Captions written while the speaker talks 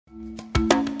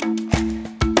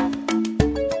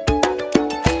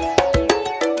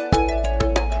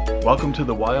Welcome to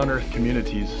the Y on Earth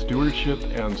Community's Stewardship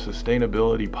and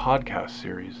Sustainability podcast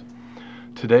series.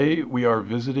 Today we are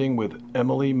visiting with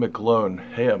Emilie McGlone.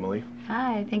 Hey, Emilie.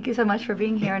 Hi, thank you so much for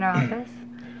being here in our office.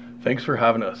 Thanks for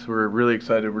having us. We're really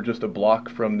excited. We're just a block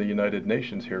from the United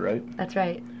Nations here, right? That's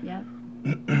right, yeah.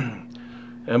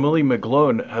 Emilie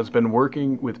McGlone has been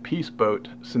working with Peace Boat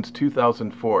since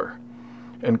 2004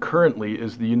 and currently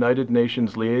is the United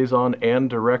Nations liaison and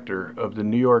director of the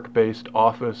New York-based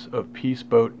Office of Peace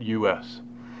Boat US,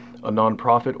 a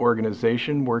nonprofit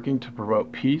organization working to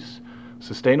promote peace,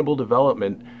 sustainable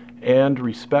development, and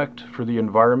respect for the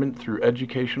environment through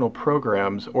educational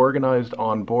programs organized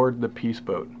on board the Peace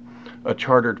Boat, a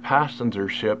chartered passenger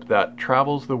ship that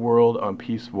travels the world on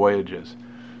peace voyages.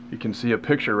 You can see a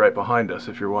picture right behind us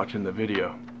if you're watching the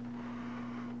video.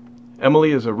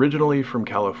 Emilie is originally from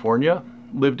California,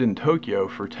 lived in Tokyo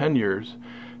for 10 years,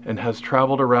 and has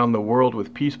traveled around the world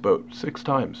with Peace Boat 6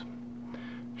 times.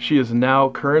 She is now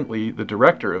currently the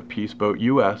director of Peace Boat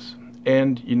US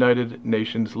and United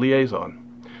Nations liaison.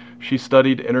 She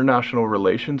studied international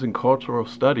relations and cultural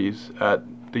studies at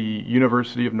the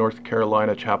University of North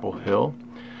Carolina, Chapel Hill,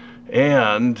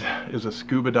 and is a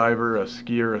scuba diver, a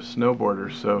skier, a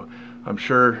snowboarder. So I'm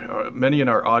sure many in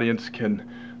our audience can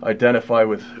identify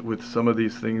with some of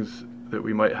these things that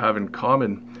we might have in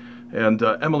common. And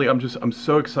Emilie, I'm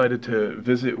so excited to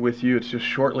visit with you. It's just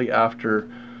shortly after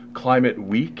Climate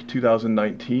Week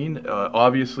 2019.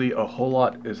 Obviously, a whole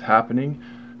lot is happening.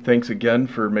 Thanks again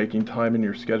for making time in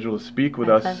your schedule to speak with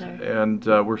us. Pleasure. And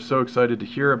we're so excited to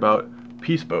hear about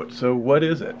Peace Boat. So what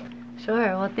is it? Sure,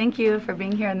 well thank you for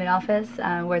being here in the office.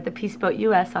 We're at the Peace Boat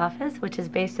US office, which is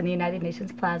based in the United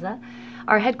Nations Plaza.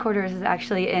 Our headquarters is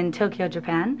actually in Tokyo,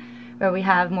 Japan, where we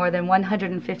have more than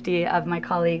 150 of my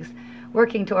colleagues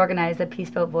working to organize the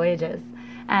Peace Boat voyages.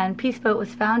 And Peace Boat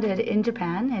was founded in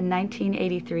Japan in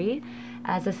 1983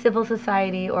 as a civil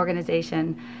society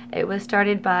organization. It was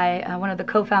started by one of the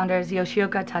co-founders,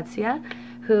 Yoshioka Tatsuya,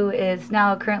 who is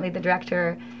now currently the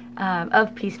director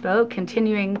of Peace Boat,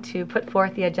 continuing to put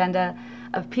forth the agenda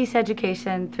of peace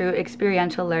education through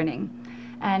experiential learning.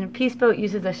 And Peace Boat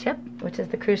uses a ship, which is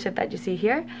the cruise ship that you see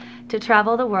here, to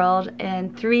travel the world in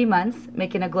 3 months,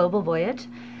 making a global voyage.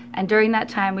 And during that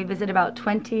time, we visit about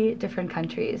 20 different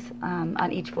countries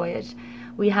on each voyage.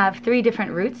 We have 3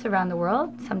 different routes around the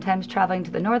world, sometimes traveling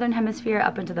to the northern hemisphere,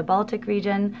 up into the Baltic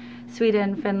region,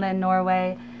 Sweden, Finland,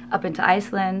 Norway, up into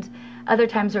Iceland. Other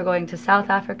times we're going to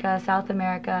South Africa, South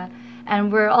America,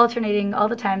 and we're alternating all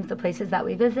the times the places that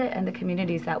we visit and the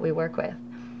communities that we work with.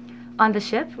 On the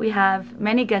ship, we have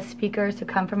many guest speakers who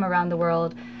come from around the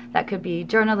world. That could be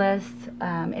journalists,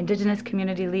 indigenous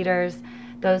community leaders,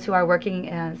 those who are working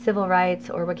in civil rights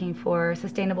or working for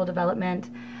sustainable development,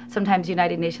 sometimes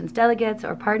United Nations delegates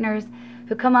or partners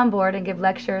who come on board and give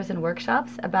lectures and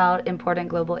workshops about important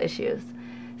global issues.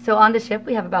 So on the ship,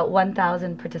 we have about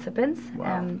 1,000 participants.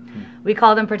 Wow. We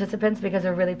call them participants because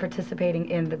they're really participating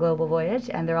in the global voyage,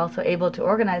 and they're also able to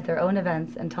organize their own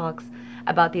events and talks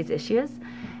about these issues.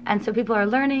 And so people are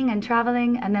learning and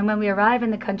traveling, and then when we arrive in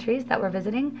the countries that we're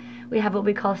visiting, we have what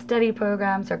we call study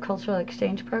programs or cultural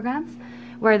exchange programs,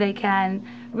 where they can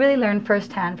really learn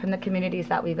firsthand from the communities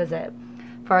that we visit.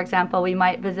 For example, we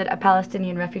might visit a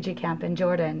Palestinian refugee camp in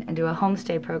Jordan and do a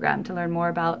homestay program to learn more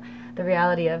about the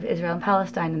reality of Israel and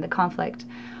Palestine and the conflict.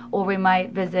 Or we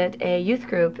might visit a youth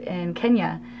group in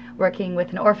Kenya working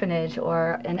with an orphanage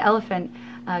or an elephant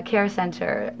care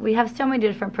center. We have so many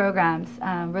different programs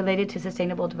related to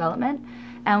sustainable development,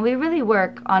 and we really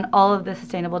work on all of the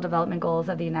sustainable development goals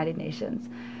of the United Nations.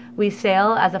 We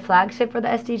sail as a flagship for the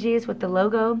SDGs with the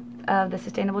logo of the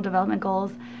Sustainable Development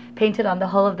Goals painted on the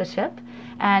hull of the ship.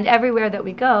 And everywhere that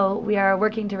we go, we are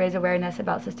working to raise awareness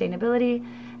about sustainability,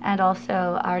 and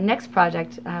also our next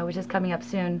project, which is coming up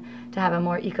soon, to have a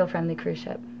more eco-friendly cruise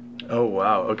ship. Oh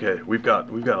wow, okay. We've got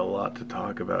a lot to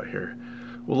talk about here.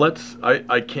 Well,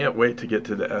 I can't wait to get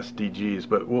to the SDGs,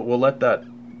 but we'll let that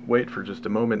wait for just a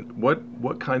moment.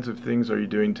 What kinds of things are you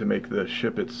doing to make the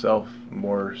ship itself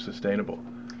more sustainable?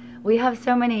 We have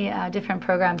so many different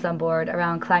programs on board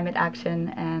around climate action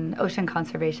and ocean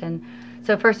conservation.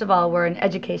 So first of all, we're an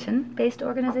education-based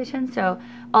organization. So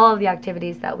all of the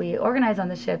activities that we organize on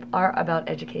the ship are about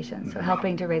education. So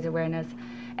helping to raise awareness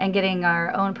and getting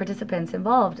our own participants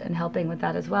involved and helping with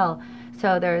that as well.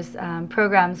 So there's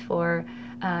programs for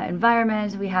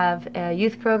environment. We have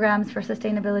youth programs for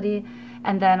sustainability.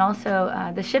 And then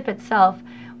also the ship itself,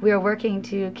 we are working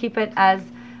to keep it as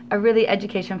a really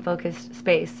education-focused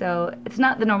space. So it's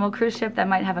not the normal cruise ship that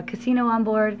might have a casino on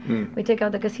board. We take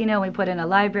out the casino, we put in a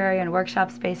library and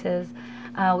workshop spaces.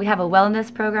 We have a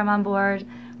wellness program on board,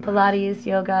 Pilates,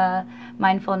 yoga,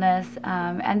 mindfulness,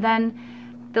 and then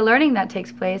the learning that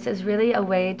takes place is really a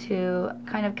way to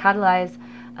kind of catalyze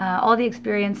all the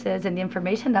experiences and the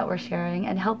information that we're sharing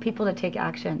and help people to take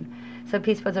action. So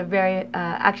Peace Boat's a very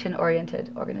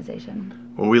action-oriented organization.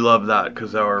 Well, we love that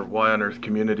because our Y on Earth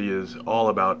community is all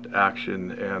about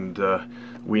action, and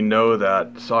we know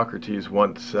that Socrates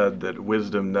once said that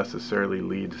wisdom necessarily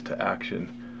leads to action,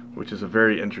 which is a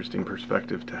very interesting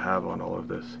perspective to have on all of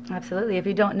this. Absolutely. If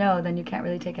you don't know, then you can't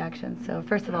really take action. So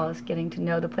first of all, it's getting to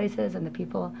know the places and the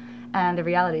people and the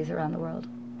realities around the world.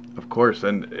 Of course,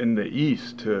 and in the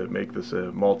East, to make this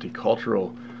a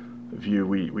multicultural view,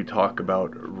 we talk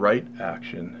about right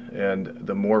action, and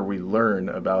the more we learn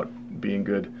about being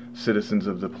good citizens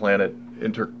of the planet,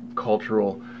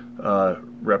 intercultural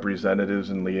representatives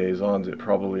and liaisons, it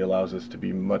probably allows us to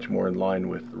be much more in line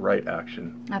with right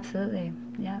action. Absolutely,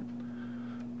 yeah.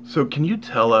 So can you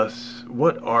tell us,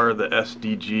 what are the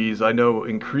SDGs? I know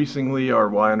increasingly our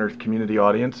Y on Earth community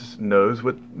audience knows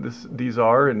what these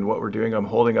are and what we're doing. I'm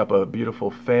holding up a beautiful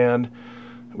fan,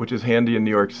 which is handy in New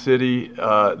York City,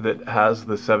 that has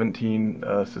the 17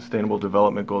 Sustainable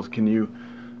Development Goals. Can you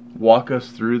walk us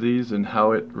through these and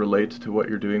how it relates to what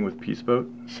you're doing with Peace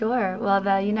Boat? Sure. Well,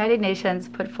 the United Nations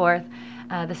put forth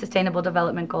the Sustainable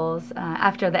Development Goals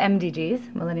after the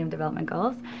MDGs, Millennium Development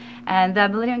Goals. And the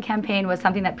Millennium Campaign was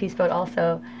something that Peace Boat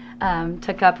also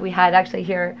took up. We had actually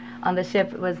here on the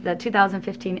ship was the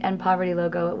 2015 End Poverty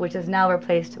logo, which is now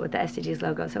replaced with the SDGs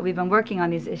logo. So we've been working on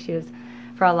these issues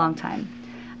for a long time.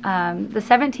 The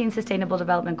 17 Sustainable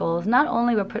Development Goals not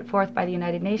only were put forth by the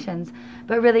United Nations,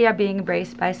 but really are being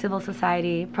embraced by civil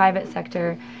society, private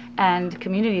sector, and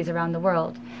communities around the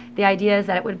world. The idea is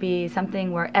that it would be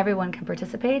something where everyone can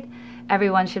participate,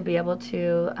 everyone should be able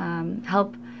to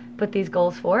help put these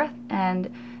goals forth, and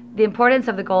the importance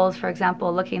of the goals, for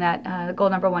example, looking at goal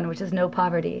number 1, which is no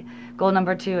poverty, goal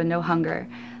number 2, and no hunger,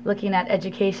 looking at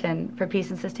education for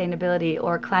peace and sustainability,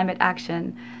 or climate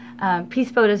action.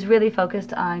 Peace Boat is really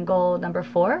focused on goal number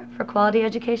 4 for quality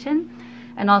education,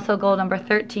 and also goal number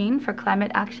 13 for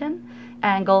climate action,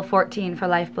 and goal 14 for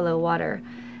life below water.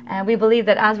 And we believe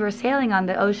that as we're sailing on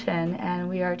the ocean and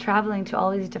we are traveling to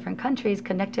all these different countries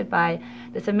connected by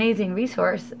this amazing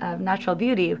resource of natural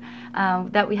beauty,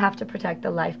 that we have to protect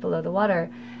the life below the water.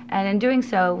 And in doing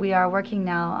so, we are working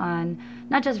now on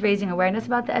not just raising awareness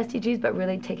about the SDGs, but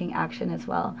really taking action as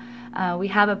well. We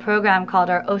have a program called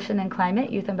our Ocean and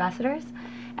Climate Youth Ambassadors,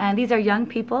 and these are young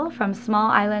people from small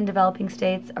island developing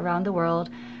states around the world,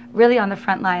 really on the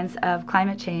front lines of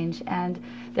climate change, and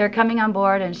they're coming on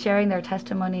board and sharing their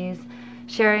testimonies,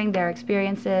 sharing their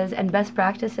experiences and best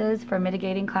practices for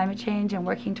mitigating climate change and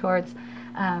working towards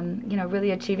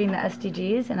really achieving the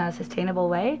SDGs in a sustainable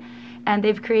way. And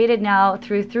they've created now,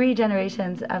 through 3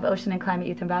 generations of Ocean and Climate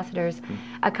Youth Ambassadors,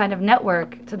 a kind of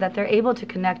network so that they're able to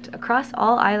connect across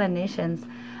all island nations,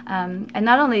 and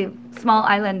not only small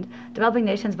island developing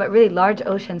nations, but really large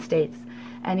ocean states.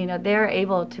 And they're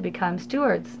able to become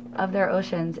stewards of their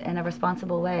oceans in a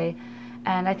responsible way.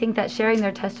 And I think that sharing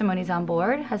their testimonies on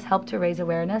board has helped to raise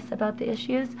awareness about the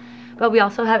issues. But we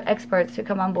also have experts who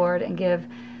come on board and give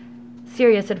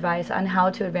serious advice on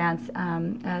how to advance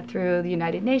through the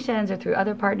United Nations or through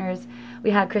other partners.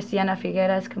 We had Cristiana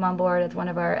Figueres come on board as one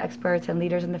of our experts and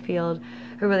leaders in the field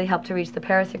who really helped to reach the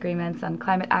Paris agreements on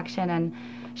climate action. And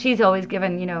she's always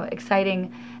given,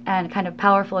 exciting and kind of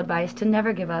powerful advice to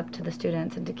never give up to the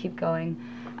students and to keep going.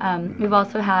 We've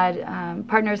also had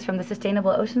partners from the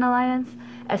Sustainable Ocean Alliance,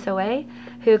 SOA,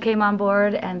 who came on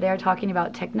board, and they're talking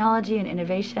about technology and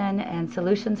innovation and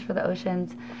solutions for the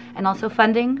oceans, and also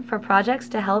funding for projects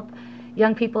to help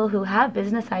young people who have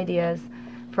business ideas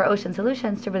for ocean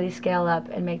solutions to really scale up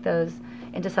and make those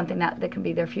into something that can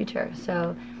be their future.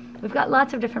 So we've got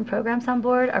lots of different programs on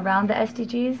board around the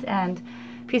SDGs, and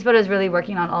Peace Boat is really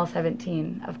working on all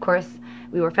 17. Of course,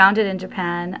 we were founded in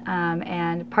Japan,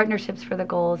 and partnerships for the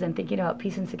goals and thinking about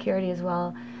peace and security as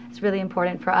well is really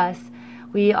important for us.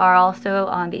 We are also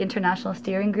on the international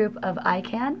steering group of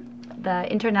ICAN,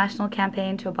 the International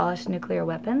Campaign to Abolish Nuclear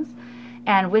Weapons.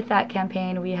 And with that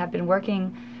campaign, we have been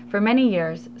working for many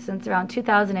years, since around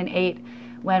 2008,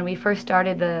 when we first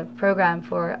started the program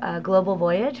for a global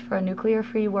voyage for a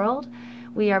nuclear-free world.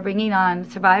 We are bringing on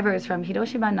survivors from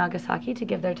Hiroshima and Nagasaki to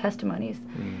give their testimonies.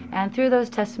 And through those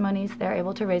testimonies, they're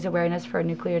able to raise awareness for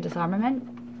nuclear disarmament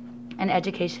and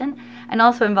education, and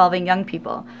also involving young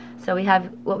people. So we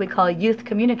have what we call youth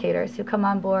communicators who come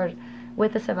on board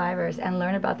with the survivors and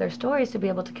learn about their stories to be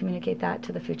able to communicate that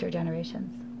to the future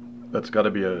generations. That's got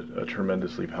to be a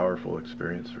tremendously powerful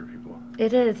experience for people.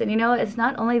 It is. And you know, it's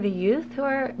not only the youth who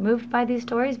are moved by these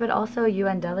stories, but also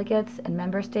UN delegates and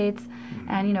member states.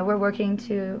 And, you know, we're working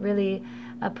to really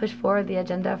push forward the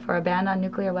agenda for a ban on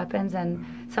nuclear weapons. And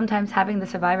sometimes having the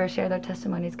survivors share their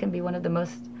testimonies can be one of the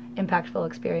most impactful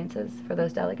experiences for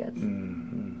those delegates.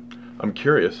 I'm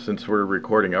curious, since we're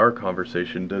recording our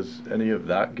conversation, does any of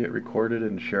that get recorded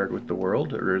and shared with the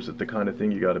world, or is it the kind of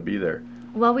thing you got to be there?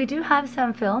 Well, we do have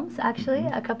some films, actually,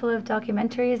 a couple of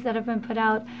documentaries that have been put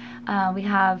out. We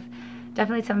have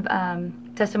definitely some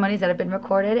testimonies that have been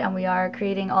recorded, and we are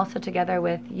creating also together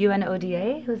with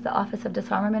UNODA, who's the Office of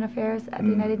Disarmament Affairs at the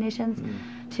United Nations,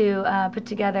 to put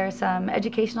together some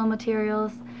educational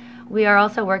materials. We are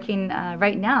also working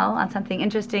right now on something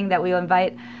interesting that we will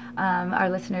invite our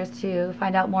listeners to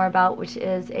find out more about, which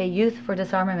is a Youth for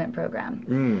Disarmament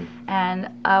program. And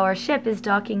our ship is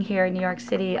docking here in New York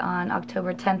City on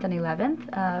October 10th and 11th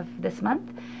of this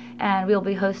month. And we'll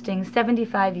be hosting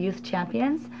 75 youth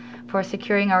champions for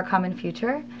securing our common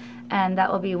future. And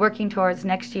that will be working towards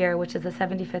next year, which is the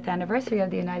 75th anniversary of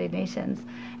the United Nations.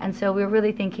 And so we're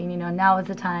really thinking, you know, now is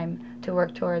the time to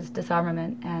work towards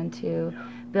disarmament and to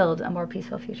build a more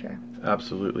peaceful future.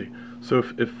 Absolutely. So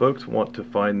if folks want to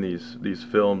find these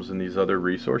films and these other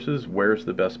resources, where's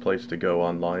the best place to go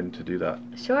online to do that?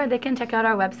 Sure, they can check out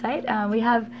our website. We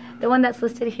have the one that's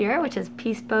listed here, which is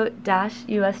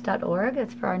peaceboat-us.org.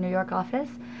 It's for our New York office.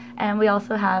 And we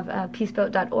also have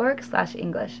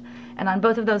peaceboat.org/English. And on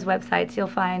both of those websites, you'll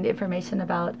find information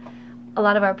about a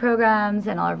lot of our programs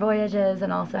and all our voyages,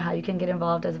 and also how you can get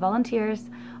involved as volunteers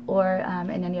or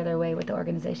in any other way with the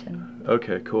organization.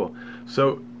 Okay, cool.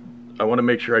 So I want to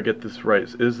make sure I get this right.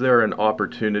 Is there an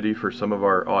opportunity for some of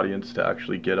our audience to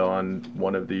actually get on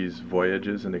one of these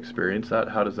voyages and experience that?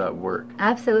 How does that work?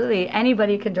 Absolutely.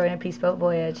 Anybody can join a Peace Boat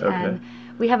voyage. Okay. And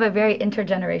we have a very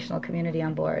intergenerational community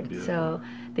on board. Beautiful. So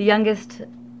the youngest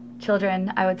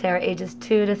children, I would say, are ages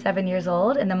 2 to 7 years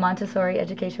old in the Montessori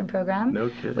education program. No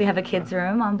kidding. We have a kids'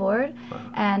 room on board. Wow.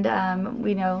 And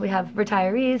we have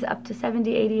retirees up to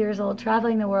 70, 80 years old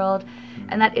traveling the world.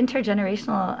 And that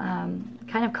intergenerational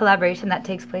kind of collaboration that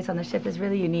takes place on the ship is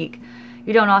really unique.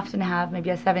 You don't often have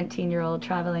maybe a 17-year-old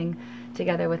traveling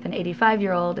together with an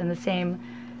 85-year-old in the same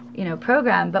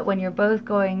program, but when you're both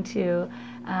going to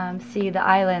see the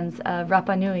islands of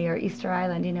Rapa Nui or Easter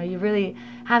Island, you really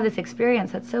have this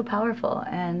experience that's so powerful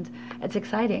and it's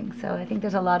exciting. So I think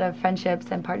there's a lot of friendships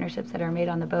and partnerships that are made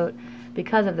on the boat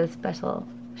because of this special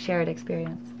shared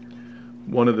experience.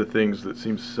 One of the things that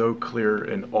seems so clear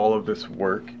in all of this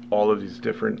work, all of these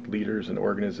different leaders and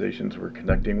organizations we're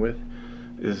connecting with,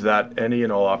 is that any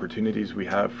and all opportunities we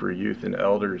have for youth and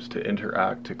elders to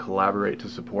interact, to collaborate, to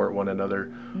support one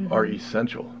another are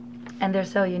essential. And they're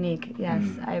so unique, yes.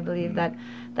 I believe that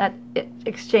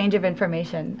exchange of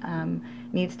information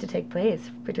needs to take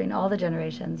place between all the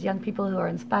generations, young people who are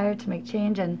inspired to make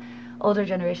change and older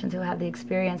generations who have the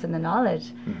experience and the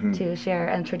knowledge to share,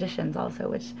 and traditions also,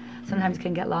 which sometimes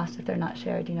can get lost if they're not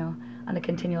shared, on a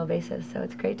continual basis. So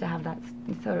it's great to have that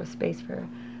sort of space for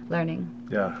learning.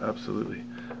 Yeah, absolutely.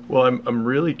 Well, I'm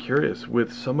really curious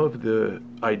with some of the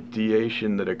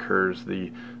ideation that occurs,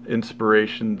 the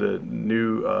inspiration, the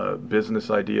new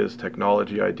business ideas,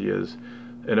 technology ideas,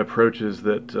 and approaches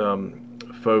that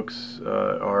folks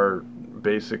are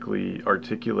basically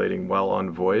articulating while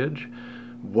on voyage.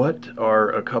 What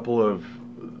are a couple of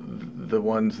the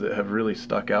ones that have really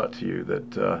stuck out to you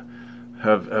that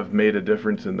have made a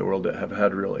difference in the world, that have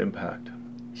had real impact?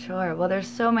 Sure. Well, there's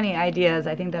so many ideas,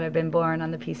 I think, that have been born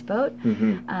on the Peace Boat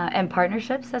and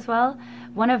partnerships as well.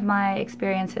 One of my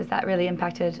experiences that really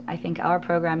impacted, I think, our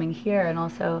programming here and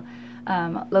also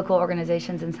local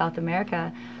organizations in South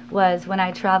America was when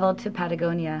I traveled to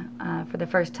Patagonia for the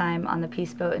first time on the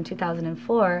Peace Boat in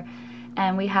 2004.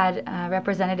 And we had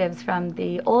representatives from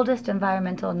the oldest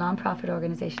environmental nonprofit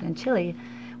organization in Chile,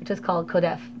 which is called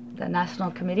CODEF, the National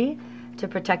Committee to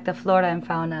Protect the Flora and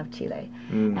Fauna of Chile.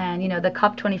 And the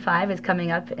COP25 is coming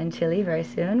up in Chile very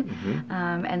soon.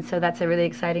 And so that's a really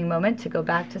exciting moment to go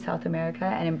back to South America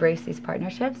and embrace these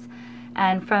partnerships.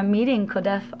 And from meeting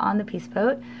CODEF on the Peace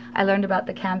Boat, I learned about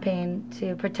the campaign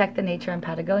to protect the nature in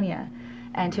Patagonia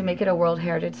and to make it a World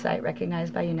Heritage Site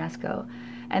recognized by UNESCO.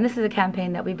 And this is a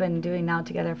campaign that we've been doing now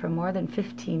together for more than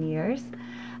 15 years.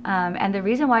 And the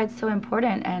reason why it's so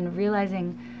important, and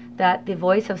realizing that the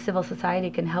voice of civil society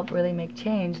can help really make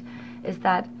change, is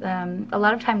that a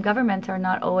lot of time governments are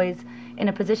not always in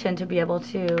a position to be able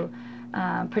to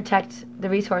protect the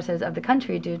resources of the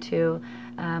country due to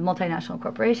multinational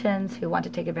corporations who want to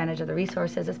take advantage of the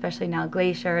resources, especially now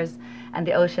glaciers and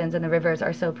the oceans and the rivers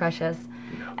are so precious.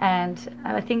 And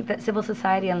I think that civil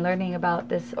society and learning about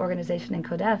this organization in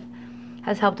CODEF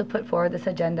has helped to put forward this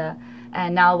agenda.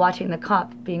 And now watching the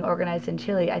COP being organized in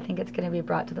Chile, I think it's going to be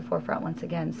brought to the forefront once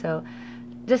again. So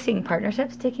just seeing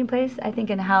partnerships taking place, I think,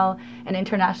 and how an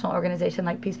international organization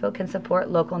like Peace Boat can support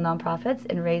local nonprofits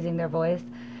in raising their voice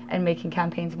and making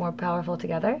campaigns more powerful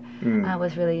together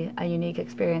was really a unique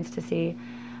experience to see.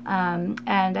 And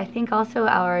I think also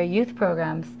our youth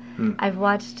programs. I've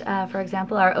watched, for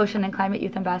example, our Ocean and Climate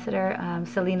Youth Ambassador,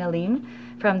 Selena Lim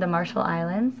from the Marshall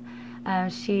Islands.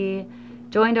 She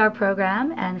joined our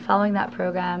program, and following that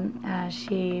program,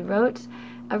 she wrote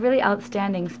a really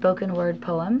outstanding spoken word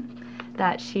poem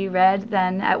that she read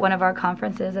then at one of our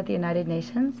conferences at the United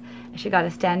Nations. She got a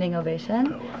standing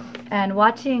ovation. Oh, wow. And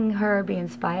watching her be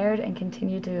inspired and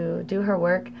continue to do her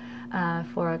work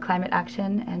for climate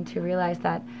action, and to realize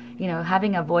that, you know,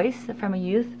 having a voice from a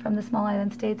youth from the small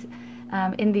island states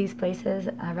in these places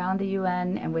around the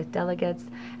UN and with delegates,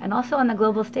 and also on the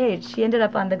global stage. She ended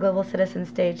up on the global citizen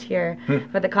stage here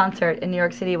for the concert in New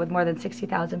York City with more than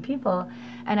 60,000 people.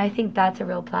 And I think that's a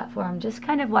real platform. Just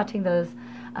kind of watching those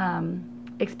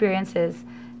experiences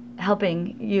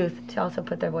helping youth to also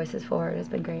put their voices forward has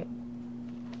been great.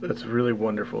 That's really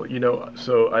wonderful. You know,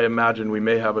 so I imagine we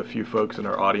may have a few folks in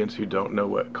our audience who don't know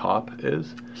what COP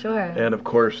is. Sure. And of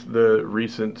course, the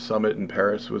recent summit in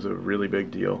Paris was a really big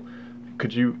deal.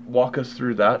 Could you walk us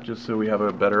through that just so we have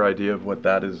a better idea of what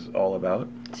that is all about?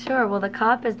 Sure. Well, the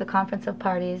COP is the Conference of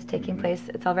Parties taking place.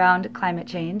 It's around climate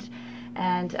change.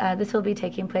 And this will be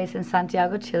taking place in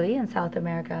Santiago, Chile, in South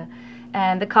America.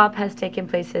 And the COP has taken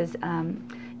places in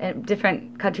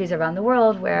different countries around the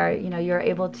world where, you know, you're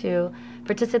able to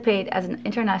participate as an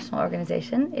international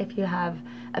organization if you have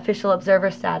official observer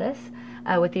status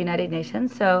with the United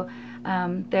Nations. So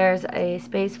there's a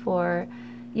space for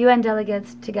UN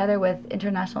delegates together with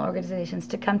international organizations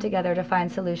to come together to find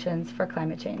solutions for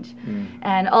climate change.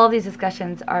 And all of these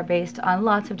discussions are based on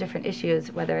lots of different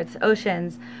issues, whether it's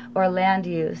oceans or land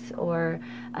use or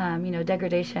you know,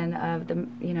 degradation of the,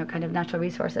 you know, kind of natural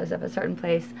resources of a certain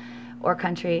place or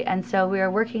country. And so we are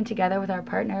working together with our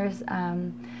partners.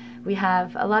 We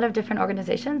have a lot of different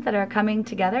organizations that are coming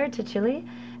together to Chile,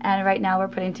 and right now we're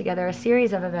putting together a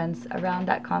series of events around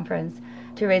that conference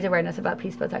to raise awareness about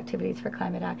Peace Boat's activities for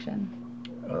climate action.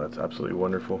 Oh, that's absolutely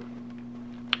wonderful.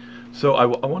 So I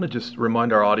want to just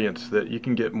remind our audience that you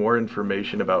can get more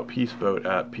information about Peace Boat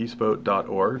at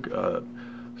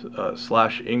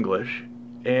peaceboat.org/English,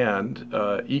 and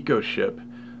EcoShip,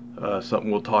 something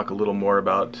we'll talk a little more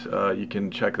about. You can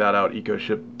check that out,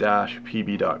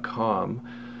 ecoship-pb.com.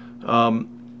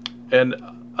 And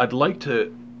I'd like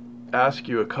to ask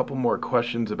you a couple more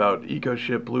questions about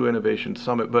EcoShip, Blue Innovation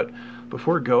Summit, but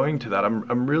before going to that,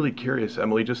 I'm really curious,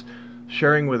 Emilie, just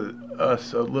sharing with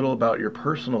us a little about your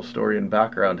personal story and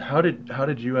background. How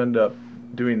did you end up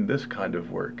doing this kind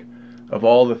of work, of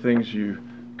all the things you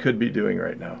could be doing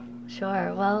right now?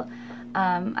 Sure. Well,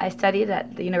 I studied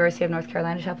at the University of North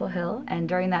Carolina, Chapel Hill, and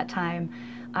during that time,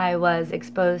 I was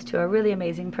exposed to a really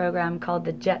amazing program called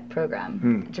the JET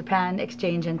program, Japan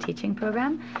Exchange and Teaching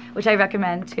Program, which I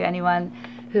recommend to anyone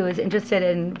who is interested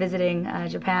in visiting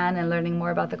Japan and learning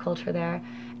more about the culture there.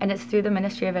 And it's through the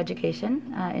Ministry of Education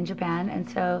in Japan. And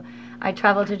so I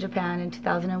traveled to Japan in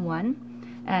 2001.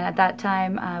 And at that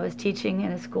time, I was teaching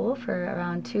in a school for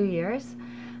around 2 years.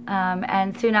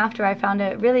 And soon after, I found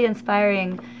a really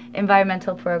inspiring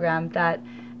environmental program that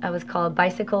was called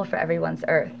Bicycle for Everyone's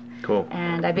Earth. Cool.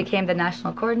 And I became the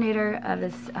national coordinator of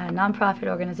this nonprofit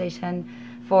organization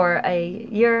for a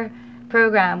year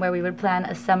program where we would plan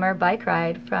a summer bike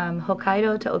ride from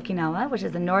Hokkaido to Okinawa, which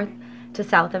is the north to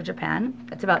south of Japan.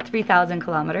 It's about 3,000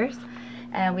 kilometers.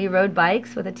 And we rode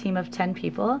bikes with a team of 10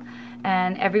 people.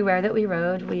 And everywhere that we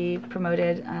rode, we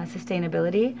promoted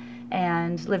sustainability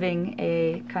and living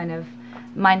a kind of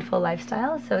mindful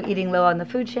lifestyle, so eating low on the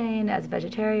food chain as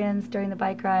vegetarians during the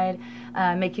bike ride,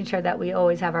 making sure that we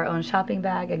always have our own shopping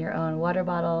bag and your own water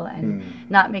bottle, and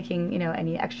not making, you know,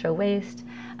 any extra waste.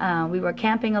 We were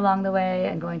camping along the way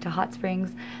and going to hot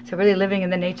springs, so really living in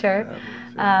the nature.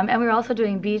 And we were also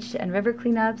doing beach and river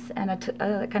cleanups and a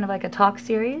kind of like a talk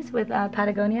series with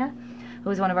Patagonia, who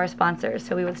was one of our sponsors.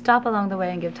 So we would stop along the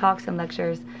way and give talks and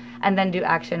lectures, and then do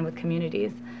action with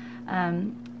communities.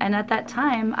 And at that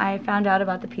time, I found out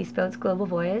about the Peace Boat's global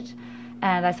voyage,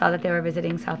 and I saw that they were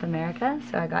visiting South America,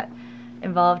 so I got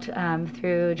involved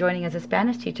through joining as a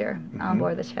Spanish teacher on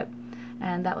board the ship.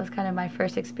 And that was kind of my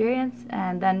first experience.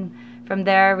 And then from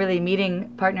there, really meeting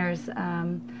partners,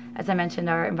 as I mentioned,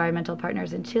 our environmental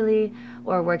partners in Chile,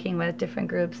 or working with different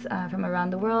groups from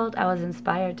around the world. I was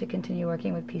inspired to continue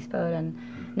working with Peace Boat, and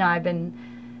now I've been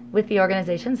with the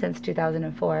organization since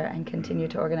 2004 and continue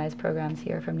to organize programs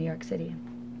here from New York City.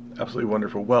 Absolutely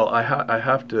wonderful. Well, I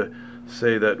have to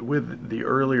say that with the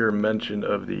earlier mention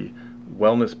of the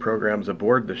wellness programs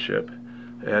aboard the ship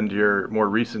and your more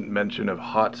recent mention of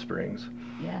hot springs,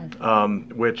 Yes.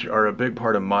 which are a big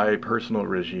part of my personal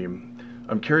regime,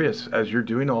 I'm curious, as you're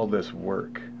doing all this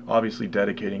work, obviously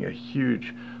dedicating a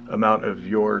huge amount of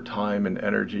your time and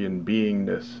energy and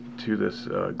beingness to this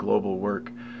global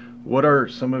work, what are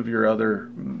some of your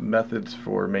other methods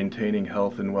for maintaining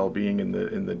health and well-being in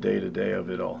the day-to-day of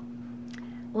it all?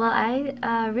 Well,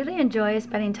 I really enjoy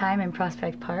spending time in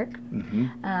Prospect Park.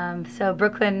 So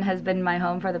Brooklyn has been my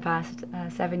home for the past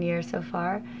 7 years so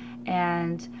far,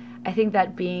 and I think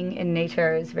that being in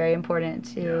nature is very important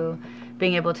to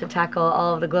being able to tackle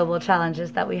all of the global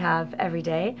challenges that we have every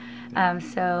day.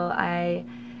 So I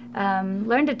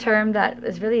learned a term that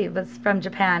was from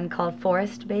Japan called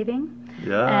forest bathing.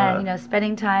 Yeah. And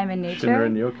spending time in nature.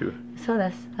 Shinrin-yoku. So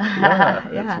this. Yeah,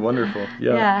 Yeah. it's wonderful.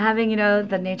 Yeah. Yeah, having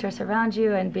the nature surround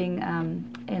you and being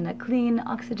in a clean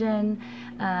oxygen,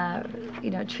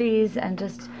 trees, and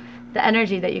just the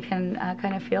energy that you can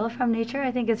kind of feel from nature,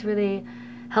 I think is really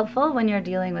helpful when you're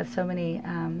dealing with so many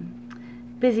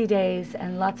busy days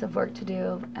and lots of work to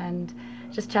do and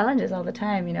just challenges all the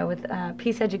time. With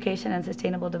peace education and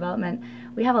sustainable development,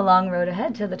 we have a long road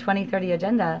ahead to the 2030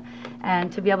 agenda,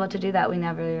 and to be able to do that, we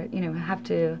never, have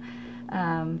to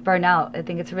burn out. I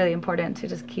think it's really important to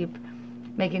just keep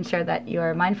making sure that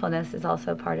your mindfulness is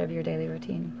also part of your daily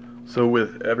routine. So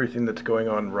with everything that's going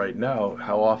on right now,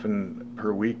 how often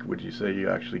per week would you say you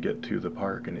actually get to the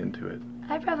park and into it?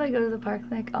 I probably go to the park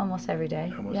like almost every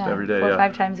day. Almost every day, 4 or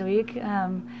 5 times a week.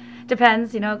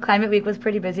 Depends, Climate Week was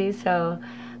pretty busy, so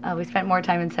we spent more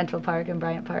time in Central Park and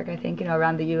Bryant Park, I think,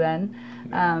 around the UN.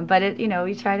 But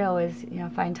we try to always,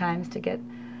 find times to get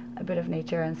a bit of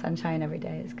nature and sunshine every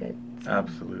day is good. So,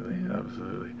 Absolutely,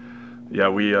 absolutely. Yeah,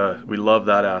 we love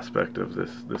that aspect of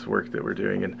this work that we're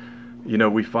doing,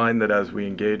 and we find that as we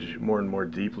engage more and more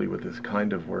deeply with this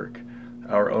kind of work,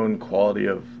 our own quality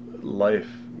of life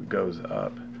goes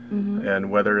up. And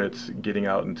whether it's getting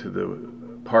out into the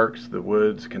parks, the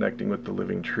woods, connecting with the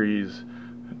living trees,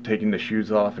 taking the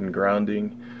shoes off and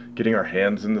grounding, getting our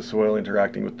hands in the soil,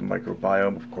 interacting with the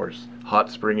microbiome, of course, hot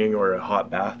springing or a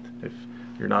hot bath if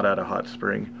you're not at a hot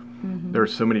spring. There are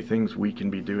so many things we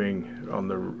can be doing on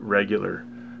the regular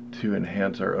to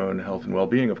enhance our own health and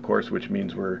well-being, of course, which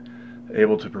means we're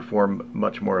able to perform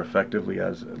much more effectively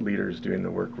as leaders doing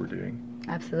the work we're doing.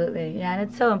 Absolutely, yeah, and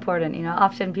it's so important.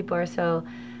 Often people are so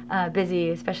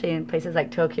busy, especially in places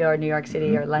like Tokyo or New York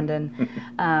City or London,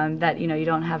 that you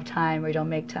don't have time or you don't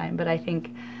make time. But I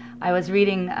think I was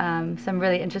reading some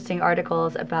really interesting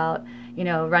articles about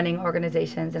running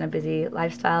organizations in a busy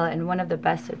lifestyle, and one of the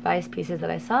best advice pieces that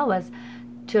I saw was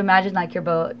to imagine like you're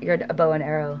a bow and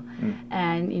arrow,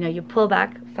 and you pull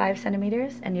back 5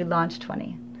 centimeters and you launch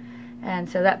 20. And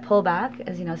so that pullback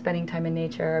is, spending time in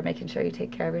nature, making sure you take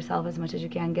care of yourself as much as you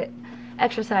can, get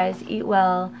exercise, eat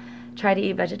well, try to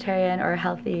eat vegetarian or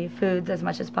healthy foods as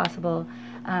much as possible.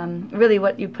 Really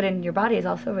what you put in your body is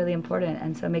also really important.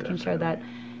 And so making sure that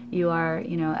you are,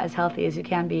 as healthy as you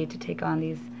can be to take on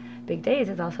these big days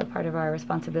is also part of our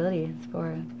responsibilities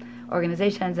for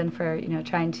organizations and for,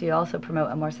 trying to also promote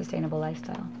a more sustainable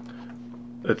lifestyle.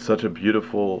 It's such a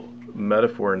beautiful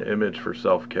metaphor and image for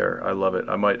self-care. I love it.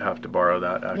 I might have to borrow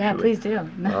that, actually. Yeah, please do.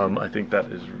 I think that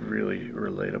is really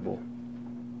relatable.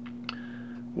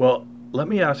 Well, let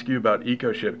me ask you about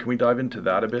EcoShip. Can we dive into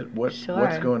that a bit? Sure.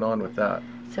 What's going on with that?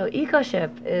 So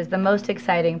EcoShip is the most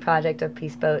exciting project of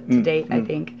Peace Boat to date, I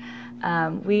think.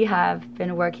 We have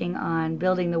been working on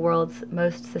building the world's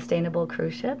most sustainable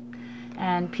cruise ship.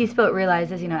 And Peace Boat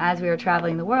realizes, as we are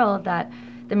traveling the world, that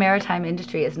the maritime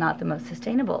industry is not the most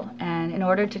sustainable. And in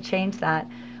order to change that,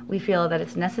 we feel that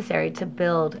it's necessary to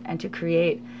build and to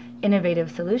create innovative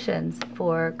solutions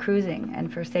for cruising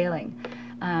and for sailing.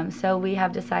 So we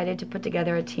have decided to put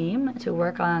together a team to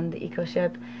work on the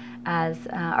EcoShip as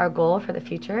our goal for the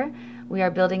future. We are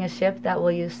building a ship that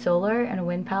will use solar and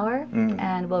wind power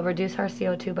and will reduce our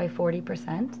CO2 by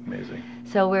 40%. Amazing.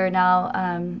 So we're now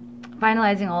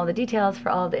finalizing all the details for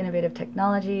all of the innovative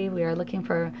technology. We are looking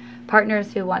for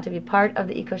partners who want to be part of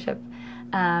the EcoShip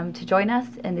to join us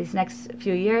in these next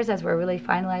few years as we're really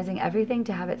finalizing everything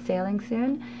to have it sailing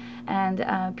soon.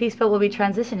 And Peace Boat will be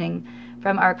transitioning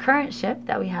from our current ship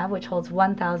that we have, which holds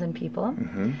 1,000 people,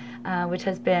 which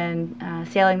has been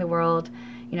sailing the world,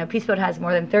 Peace Boat has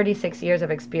more than 36 years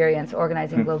of experience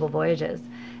organizing global voyages.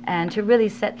 And to really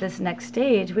set this next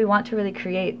stage, we want to really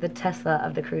create the Tesla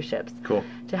of the cruise ships. Cool.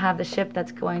 To have the ship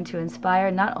that's going to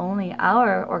inspire not only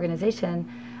our organization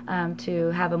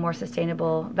to have a more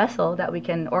sustainable vessel that we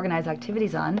can organize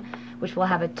activities on, which will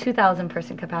have a 2,000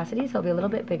 person capacity, so it'll be a little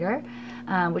bit bigger,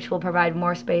 which will provide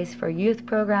more space for youth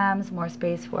programs, more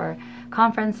space for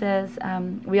conferences.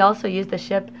 We also use the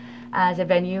ship as a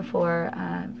venue for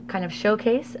kind of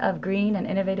showcase of green and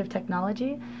innovative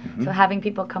technology. So having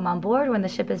people come on board when the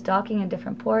ship is docking in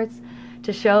different ports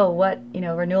to show what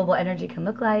renewable energy can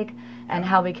look like and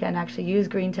how we can actually use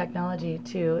green technology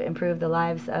to improve the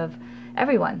lives of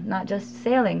everyone, not just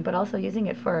sailing, but also using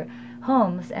it for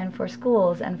homes and for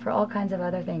schools and for all kinds of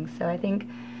other things. So I think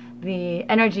the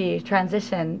energy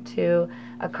transition to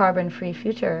a carbon-free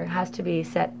future has to be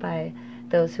set by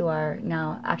those who are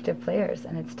now active players,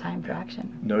 and it's time for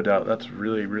action. No doubt. That's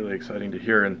really, really exciting to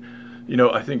hear. And,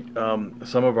 I think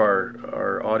some of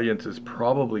our audience is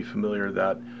probably familiar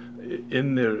that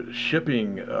in the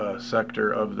shipping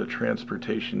sector of the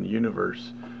transportation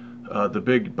universe, the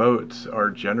big boats are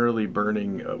generally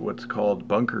burning what's called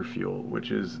bunker fuel,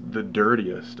 which is the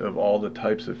dirtiest of all the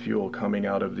types of fuel coming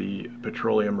out of the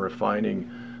petroleum refining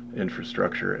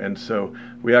infrastructure. And so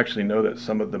we actually know that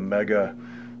some of the mega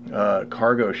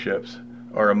cargo ships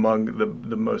are among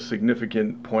the most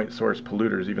significant point source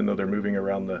polluters, even though they're moving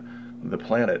around the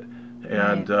planet.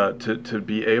 And to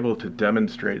be able to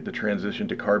demonstrate the transition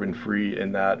to carbon-free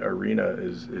in that arena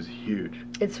is huge.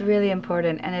 It's really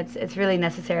important, and it's really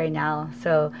necessary now.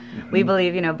 So we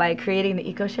believe, by creating the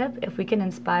eco ship, if we can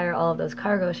inspire all of those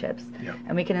cargo ships,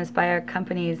 and we can inspire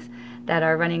companies that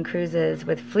are running cruises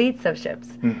with fleets of ships,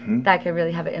 that could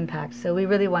really have an impact. So we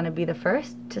really want to be the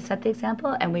first to set the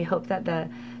example, and we hope that the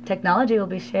technology will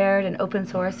be shared and open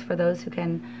source for those who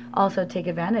can also take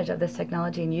advantage of this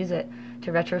technology and use it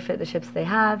to retrofit the ships they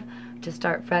have, to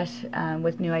start fresh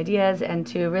with new ideas, and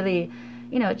to really,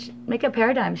 make a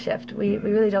paradigm shift. We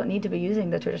really don't need to be using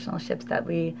the traditional ships that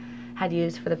we had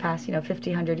used for the past,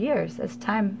 50, 100 years. It's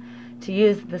time to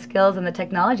use the skills and the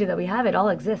technology that we have. It all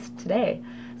exists today.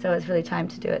 So it's really time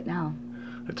to do it now.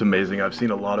 It's amazing. I've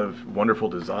seen a lot of wonderful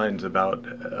designs about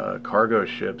cargo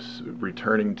ships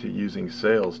returning to using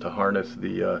sails to harness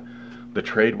the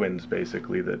trade winds,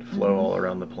 basically, that flow all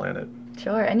around the planet.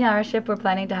 Sure. And our ship, we're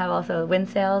planning to have also wind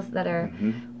sails that are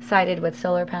sided with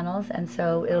solar panels, and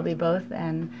so it'll be both.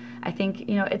 And I think,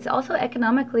 it's also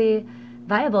economically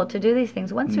viable to do these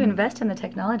things. Once you invest in the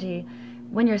technology,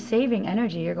 when you're saving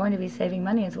energy, you're going to be saving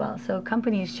money as well. So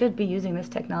companies should be using this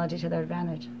technology to their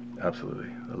advantage. Absolutely.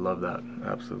 I love that.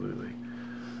 Absolutely.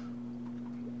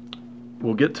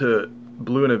 We'll get to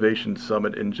Blue Innovation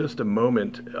Summit in just a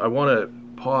moment. I want to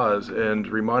pause and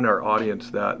remind our audience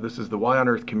that this is the Y on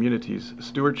Earth Community's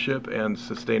Stewardship and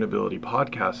Sustainability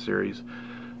podcast series.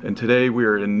 And today we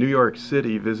are in New York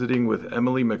City visiting with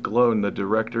Emilie McGlone, the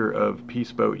director of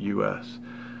Peace Boat US.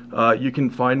 You can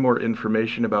find more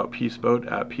information about Peace Boat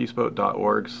at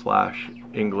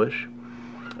peaceboat.org/English.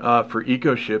 For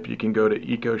EcoShip, you can go to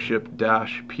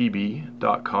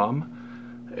ecoship-pb.com.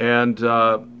 And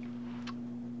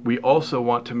we also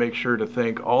want to make sure to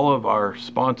thank all of our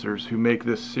sponsors who make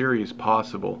this series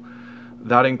possible.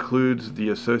 That includes the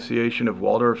Association of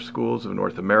Waldorf Schools of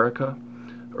North America,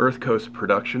 Earth Coast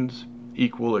Productions,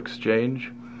 Equal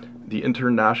Exchange, the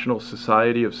International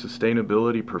Society of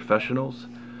Sustainability Professionals,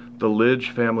 the Lidge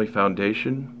Family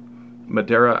Foundation,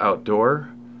 Madeira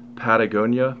Outdoor,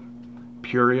 Patagonia,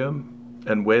 Purium,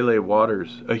 and Waylay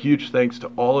Waters. A huge thanks to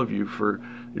all of you for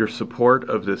your support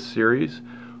of this series.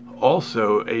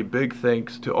 Also, a big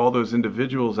thanks to all those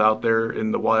individuals out there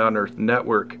in the Y on Earth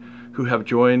network who have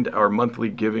joined our monthly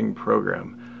giving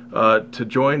program. To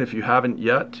join, if you haven't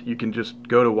yet, you can just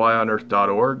go to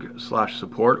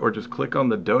yonearth.org/support or just click on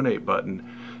the donate button,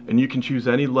 and you can choose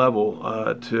any level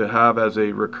to have as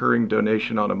a recurring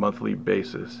donation on a monthly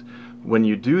basis. When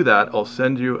you do that, I'll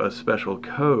send you a special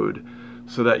code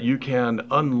so that you can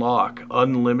unlock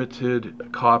unlimited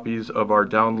copies of our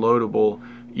downloadable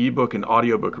ebook and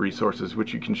audiobook resources,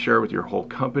 which you can share with your whole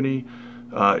company,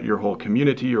 your whole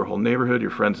community, your whole neighborhood, your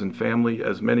friends and family,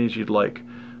 as many as you'd like.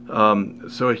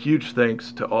 So a huge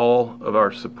thanks to all of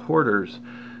our supporters.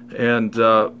 And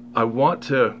I want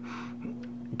to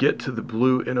get to the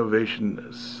Blue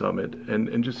Innovation Summit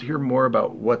and just hear more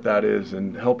about what that is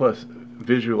and help us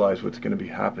visualize what's going to be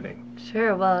happening.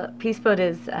 Sure. Well, Peace Boat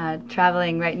is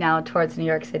traveling right now towards New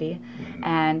York City,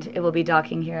 and it will be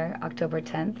docking here October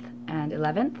 10th and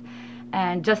 11th.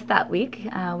 And just that week,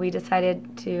 we decided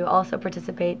to also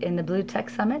participate in the Blue Tech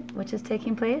Summit, which is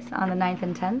taking place on the 9th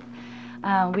and 10th.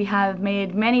 We have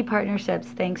made many partnerships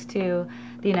thanks to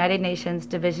the United Nations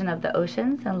Division of the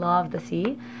Oceans and Law of the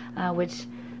Sea, which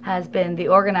has been the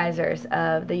organizers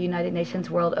of the United Nations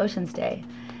World Oceans Day.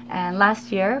 And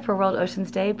last year, for World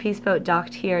Oceans Day, Peace Boat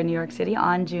docked here in New York City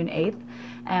on June 8th,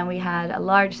 and we had a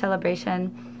large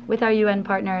celebration with our UN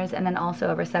partners and then also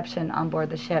a reception on board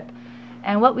the ship.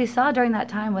 And what we saw during that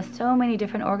time was so many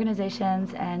different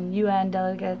organizations and UN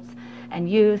delegates and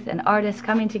youth and artists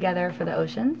coming together for the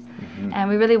oceans. Mm-hmm. And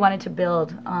we really wanted to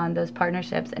build on those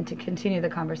partnerships and to continue the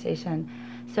conversation.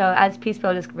 So as Peace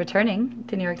Boat is returning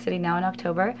to New York City now in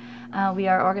October, we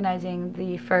are organizing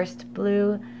the first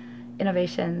Blue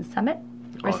Innovation Summit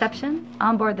reception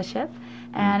on board the ship.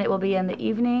 And it will be in the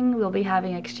evening. We'll be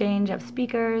having exchange of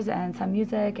speakers and some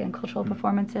music and cultural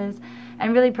performances,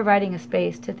 and really providing a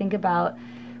space to think about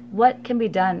what can be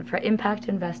done for impact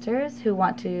investors who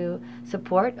want to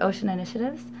support ocean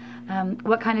initiatives,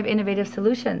 what kind of innovative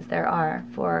solutions there are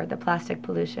for the plastic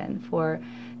pollution, for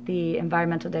the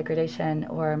environmental degradation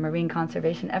or marine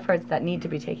conservation efforts that need to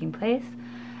be taking place,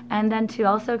 and then to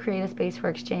also create a space for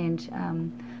exchange.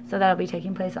 So that'll be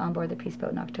taking place on board the Peace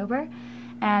Boat in October.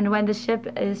 And when the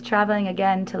ship is traveling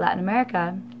again to Latin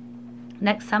America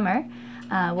next summer,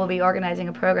 we'll be organizing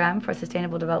a program for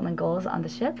Sustainable Development Goals on the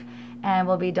ship, and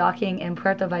we'll be docking in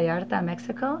Puerto Vallarta,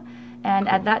 Mexico. And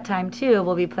at that time, too,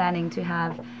 we'll be planning to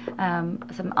have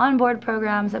some onboard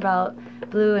programs about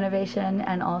blue innovation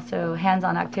and also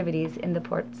hands-on activities in the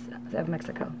ports of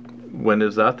Mexico. When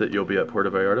is that you'll be at Puerto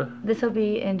Vallarta? This will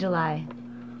be in July.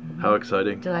 How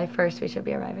exciting. July 1st, we should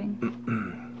be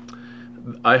arriving.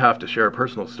 I have to share a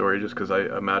personal story just because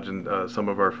I imagine some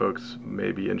of our folks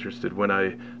may be interested. When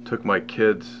I took my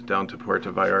kids down to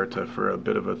Puerto Vallarta for a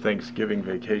bit of a Thanksgiving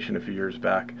vacation a few years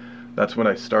back, that's when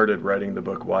I started writing the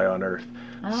book, Why on Earth.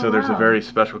 Oh, so there's wow. a very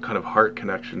special kind of heart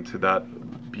connection to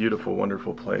that beautiful,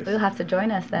 wonderful place. You'll have to join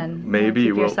us then. Maybe.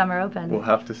 Keep your summer open. We'll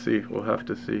have to see. We'll have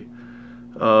to see.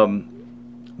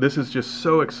 This is just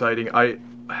so exciting. I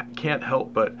can't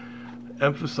help but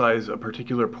emphasize a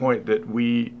particular point that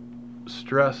we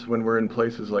stress when we're in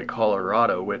places like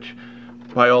Colorado, which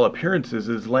by all appearances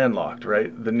is landlocked,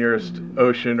 right? The nearest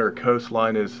ocean or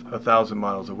coastline is 1,000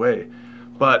 miles away.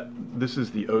 But this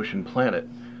is the ocean planet.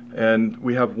 And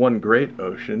we have one great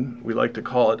ocean. We like to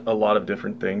call it a lot of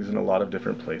different things in a lot of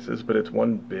different places, but it's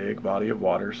one big body of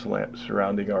water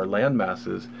surrounding our land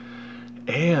masses.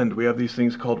 And we have these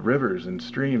things called rivers and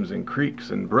streams and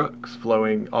creeks and brooks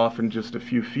flowing often just a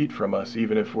few feet from us,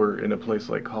 even if we're in a place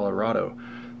like Colorado,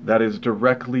 that is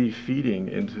directly feeding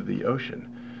into the ocean.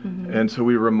 Mm-hmm. And so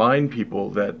we remind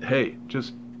people that, hey,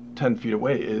 just 10 feet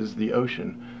away is the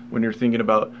ocean. When you're thinking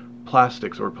about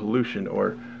plastics or pollution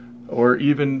or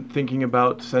even thinking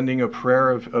about sending a prayer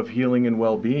of healing and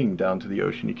well-being down to the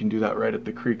ocean, you can do that right at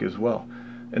the creek as well.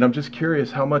 And I'm just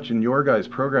curious how much in your guys'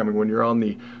 programming, when you're on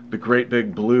the great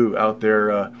big blue out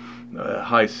there,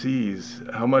 high seas,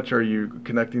 how much are you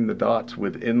connecting the dots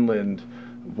with inland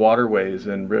waterways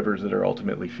and rivers that are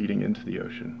ultimately feeding into the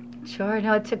ocean? Sure.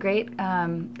 No, it's a great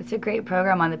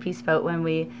program on the Peace Boat when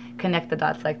we connect the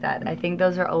dots like that. I think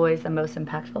those are always the most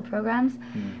impactful programs.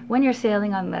 When you're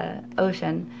sailing on the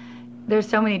ocean, there's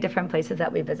so many different places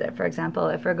that we visit. For example,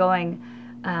 if we're going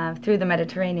through the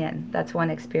Mediterranean, that's one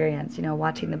experience,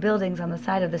 watching the buildings on the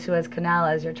side of the Suez Canal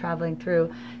as you're traveling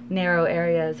through narrow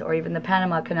areas, or even the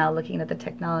Panama Canal looking at the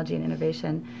technology and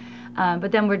innovation.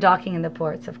 But then we're docking in the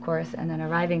ports, of course, and then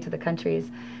arriving to the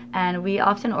countries. And we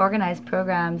often organize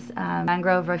programs,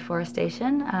 mangrove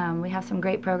reforestation. We have some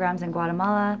great programs in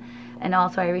Guatemala, and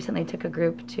also I recently took a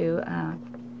group to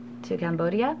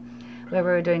Cambodia, where we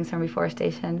were doing some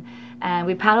reforestation. And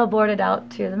we paddleboarded out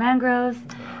to the mangroves.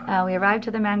 We arrived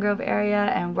to the mangrove area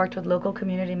and worked with local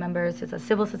community members. It's a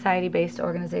civil society-based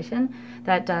organization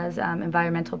that does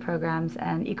environmental programs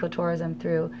and ecotourism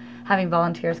through having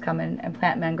volunteers come in and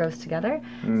plant mangroves together.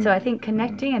 So I think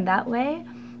connecting in that way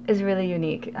is really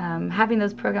unique. Having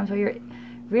those programs where you're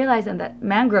realizing that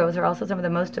mangroves are also some of the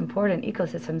most important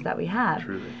ecosystems that we have.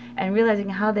 Truly. And realizing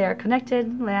how they are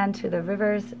connected, land to the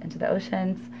rivers and to the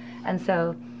oceans. And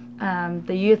so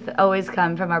the youth always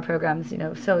come from our programs,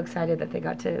 so excited that they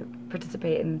got to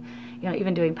participate in,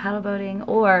 even doing paddle boating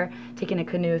or taking a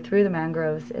canoe through the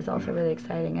mangroves is also really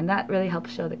exciting. And that really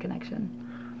helps show the connection.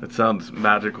 It sounds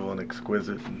magical and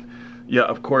exquisite. And yeah,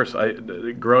 of course,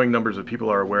 growing numbers of people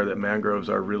are aware that mangroves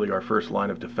are really our first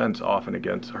line of defense, often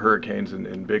against hurricanes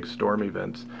and big storm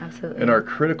events. Absolutely. And are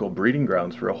critical breeding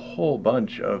grounds for a whole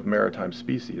bunch of maritime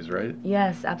species, right?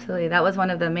 Yes, absolutely. That was one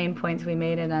of the main points we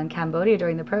made in Cambodia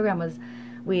during the program was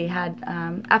we had,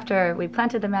 after we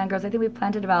planted the mangroves, I think we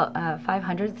planted about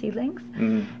 500 seedlings.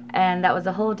 And that was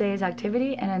a whole day's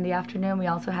activity. And in the afternoon, we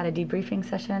also had a debriefing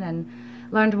session and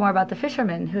learned more about the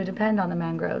fishermen who depend on the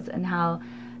mangroves and how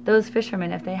those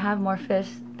fishermen, if they have more fish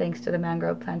thanks to the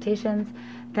mangrove plantations,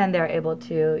 then they're able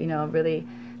to, really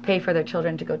pay for their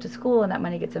children to go to school, and that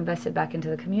money gets invested back into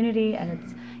the community. And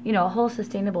it's, a whole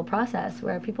sustainable process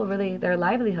where people really, their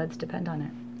livelihoods depend on it.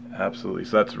 Absolutely.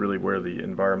 So that's really where the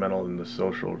environmental and the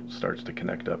social starts to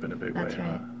connect up in a big way. That's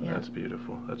right. Yeah. That's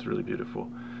beautiful. That's really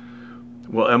beautiful.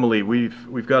 Well, Emilie,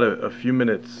 we've got a few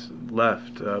minutes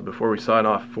left before we sign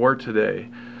off for today,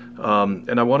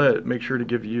 and I want to make sure to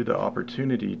give you the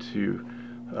opportunity to,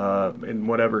 in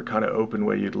whatever kind of open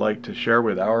way you'd like, to share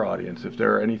with our audience if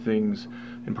there are any things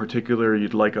in particular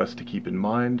you'd like us to keep in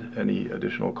mind, any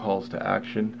additional calls to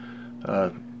action.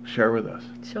 Share with us.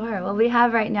 Sure. Well, we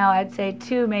have right now, I'd say,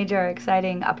 two major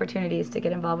exciting opportunities to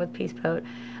get involved with Peace Boat.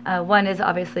 One is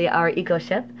obviously our eco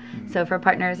ship. So for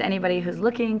partners, anybody who's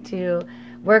looking to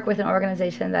work with an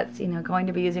organization that's going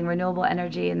to be using renewable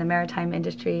energy in the maritime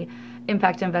industry,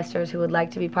 impact investors who would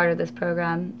like to be part of this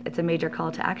program, it's a major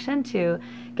call to action to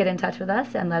get in touch with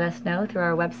us and let us know through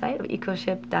our website,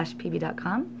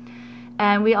 ecoship-pb.com.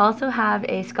 And we also have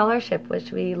a scholarship,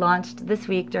 which we launched this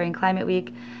week during Climate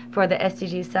Week for the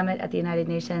SDG Summit at the United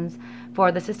Nations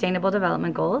for the Sustainable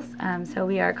Development Goals. So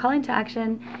we are calling to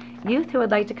action youth who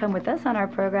would like to come with us on our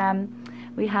program.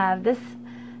 We have this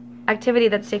activity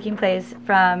that's taking place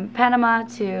from Panama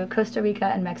to Costa Rica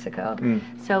and Mexico.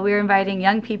 So we're inviting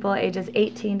young people ages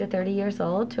 18 to 30 years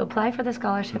old to apply for the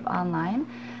scholarship online.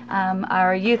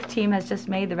 Our youth team has just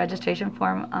made the registration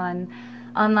form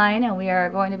online, and we are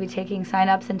going to be taking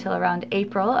sign-ups until around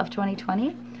April of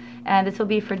 2020. And this will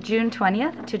be for June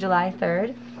 20th to July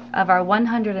 3rd of our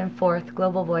 104th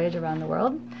global voyage around the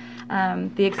world.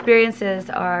 The experiences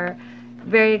are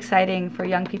very exciting for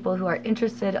young people who are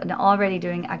interested in already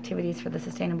doing activities for the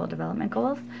Sustainable Development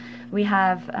Goals. We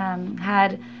have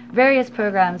had various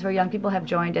programs where young people have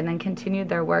joined and then continued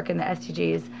their work in the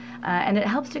SDGs, and it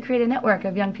helps to create a network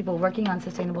of young people working on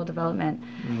sustainable development.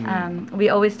 We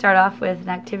always start off with an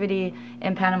activity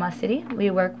in Panama City.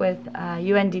 We work with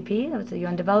UNDP, that's the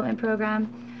UN Development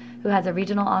Program, who has a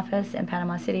regional office in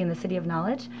Panama City in the City of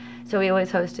Knowledge. So we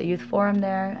always host a youth forum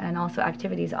there and also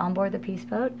activities on board the Peace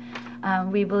Boat.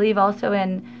 We believe also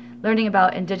in learning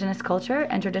about indigenous culture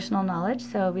and traditional knowledge.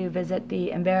 So we visit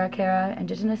the Embera-Kara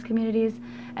indigenous communities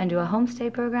and do a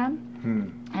homestay program.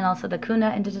 And also the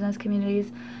Kuna indigenous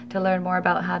communities to learn more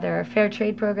about how there are fair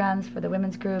trade programs for the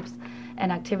women's groups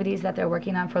and activities that they're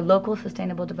working on for local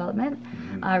sustainable development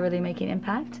are really making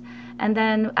impact. And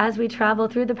then as we travel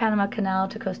through the Panama Canal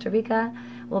to Costa Rica,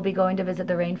 we'll be going to visit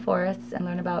the rainforests and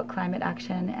learn about climate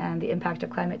action and the impact of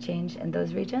climate change in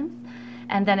those regions.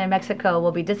 And then in Mexico,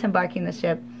 we'll be disembarking the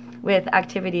ship with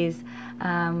activities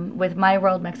with My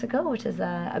World Mexico, which is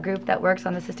a group that works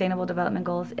on the Sustainable Development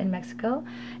Goals in Mexico,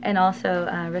 and also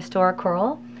Restore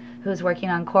Coral, who's working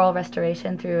on coral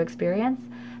restoration through experience.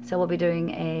 So we'll be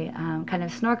doing a kind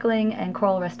of snorkeling and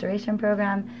coral restoration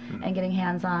program and getting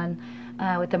hands-on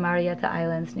with the Marietta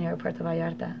Islands near Puerto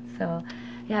Vallarta. So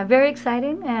yeah, very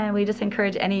exciting, and we just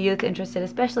encourage any youth interested,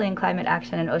 especially in climate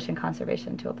action and ocean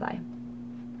conservation, to apply.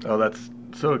 Oh, that's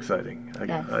so exciting.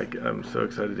 Yes. I'm so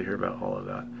excited to hear about all of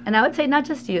that. And I would say not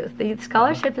just youth. The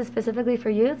scholarship is specifically for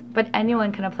youth, but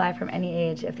anyone can apply from any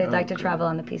age if they'd like to travel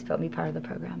on the Peace Boat and be part of the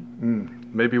program.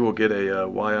 Maybe we'll get a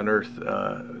Y on Earth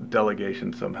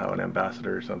delegation somehow, an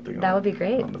ambassador or something. That would be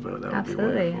great. On the boat. That Absolutely.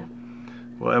 would be wonderful.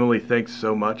 Well, Emilie, thanks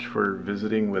so much for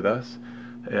visiting with us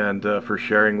and for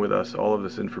sharing with us all of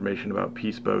this information about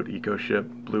Peace Boat, EcoShip,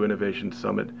 Blue Innovation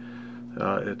Summit.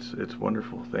 It's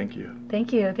wonderful. Thank you.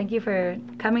 Thank you. Thank you for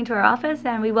coming to our office,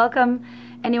 and we welcome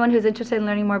anyone who's interested in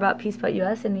learning more about Peace Boat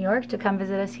US in New York to come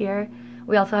visit us here.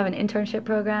 We also have an internship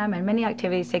program and many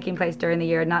activities taking place during the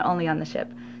year, not only on the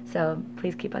ship. So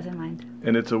please keep us in mind.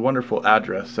 And it's a wonderful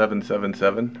address,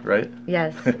 777, right?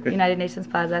 Yes, United Nations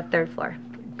Plaza, 3rd floor.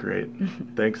 Great.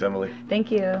 Thanks, Emilie.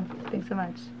 Thank you. Thanks so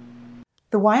much.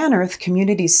 The Y on Earth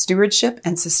Community Stewardship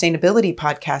and Sustainability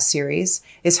podcast series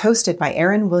is hosted by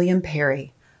Aaron William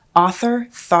Perry, author,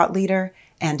 thought leader,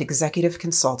 and executive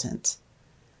consultant.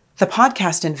 The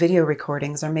podcast and video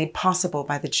recordings are made possible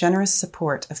by the generous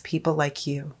support of people like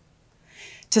you.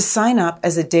 To sign up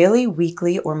as a daily,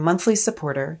 weekly, or monthly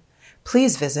supporter,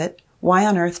 please visit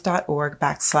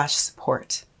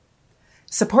yonearth.org/support.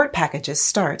 Support packages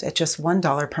start at just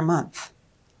 $1 per month.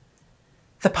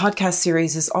 The podcast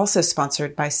series is also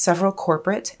sponsored by several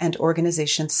corporate and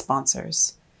organization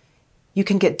sponsors. You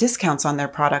can get discounts on their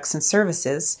products and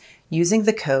services using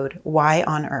the code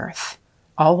YONEARTH,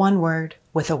 all one word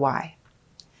with a Y.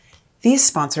 These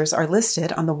sponsors are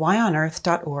listed on the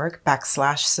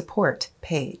whyonearth.org/support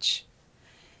page.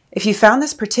 If you found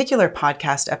this particular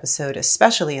podcast episode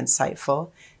especially insightful,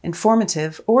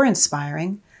 informative, or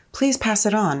inspiring, please pass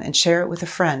it on and share it with a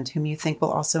friend whom you think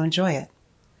will also enjoy it.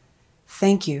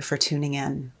 Thank you for tuning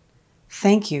in.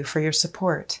 Thank you for your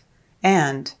support.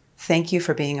 And thank you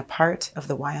for being a part of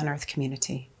the Why on Earth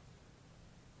community.